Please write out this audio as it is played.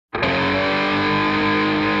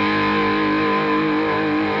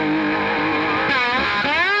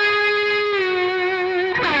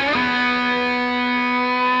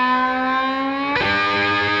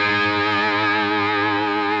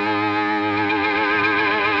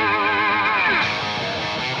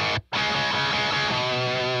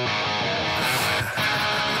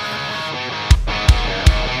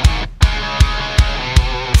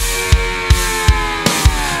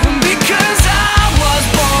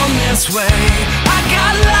way. I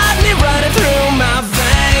got lightning running through my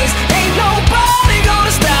veins. Ain't nobody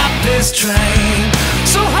gonna stop this train.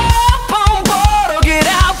 So hop on board or get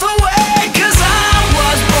out the way, 'cause I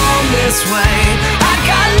was born this way. I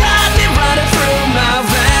got lightning running through my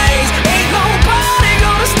veins. Ain't nobody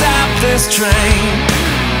gonna stop this train.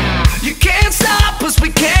 You can't stop us, we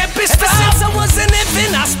can't be stopped. Ever since I was an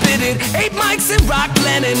infant, I spit it. 8 mics and rock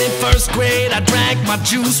landing in 1st grade. I drank my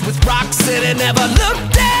juice with rocks in it. Never looked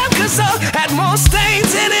down, 'cause I had more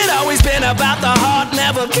stains in it. Always been about the heart,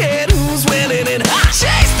 never cared who's winning it. I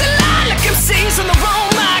chased the line like MCs on the wrong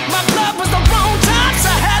mic. My blood was the wrong type, so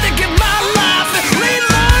I had to give my life and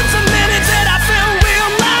relearn the minutes that I feel real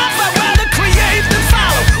life. I'd rather create than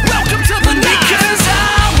follow. Welcome to the night. Because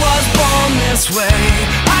I was born this way.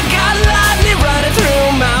 I got lightning running through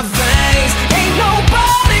my veins. Ain't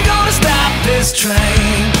nobody gonna stop this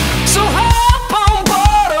train. So hop on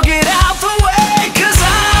board or get out the way, 'cause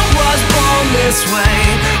I was born this way.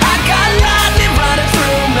 I got lightning running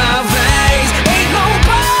through my veins. Ain't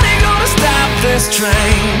nobody gonna stop this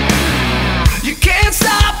train. You can't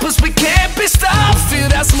stop us, we can't be stopped. Feel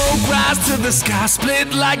that smoke rise to the sky,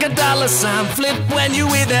 split like a dollar sign. Flip when you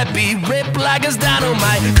hear that beat, rip like it's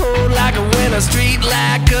dynamite. Cold like a winter street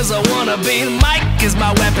light, 'cause I wanna be. The mic is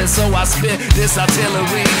my weapon, so I spit this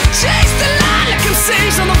artillery. Chase the line like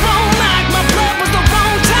MCs on the wrong mic. My blood was the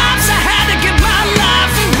wrong type, so I had to give my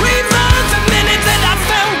life and relearn the minute that I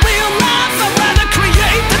felt real life. I'd rather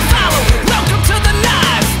create than follow. Welcome to the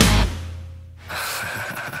knife.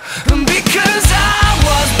 Because I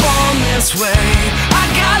was born this way. I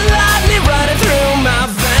got lightning running through my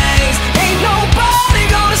veins. Ain't nobody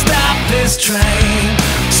gonna stop this train.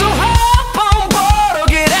 So hop on board or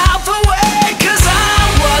get out the way, 'cause I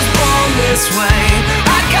was born this way.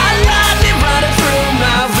 I got lightning running through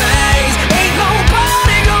my veins. Ain't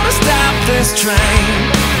nobody gonna stop this train.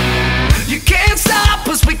 You can't stop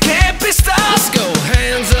us, we can't be stopped. Let's go.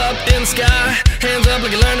 Hands up in the sky, hands up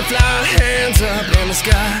like you learn to fly. Hands up in the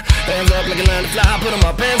sky, hands up like you learn to fly. Put them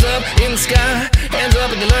up, hands up in the sky. Hands up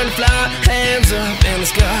like you learn to fly. Hands up in the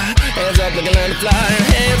sky, hands up like you learn to fly.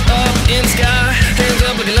 Hands up in the sky, hands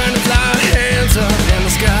up like you learn to fly. Hands up in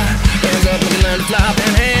the sky, hands up like you learn to fly.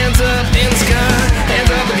 And hands up in the sky, hands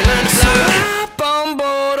up like you learn to fly. So hop on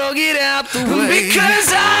board or get out the way. Because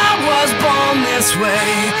I was born this way.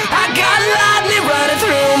 I got lightning running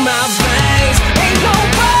through my veins. Ain't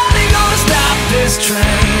nobody gonna stop this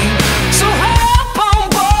train. So hop on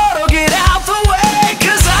board or get out the way,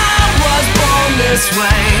 'cause I was born this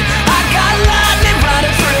way. I got lightning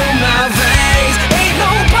running through my veins. Ain't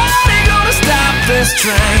nobody gonna stop this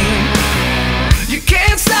train.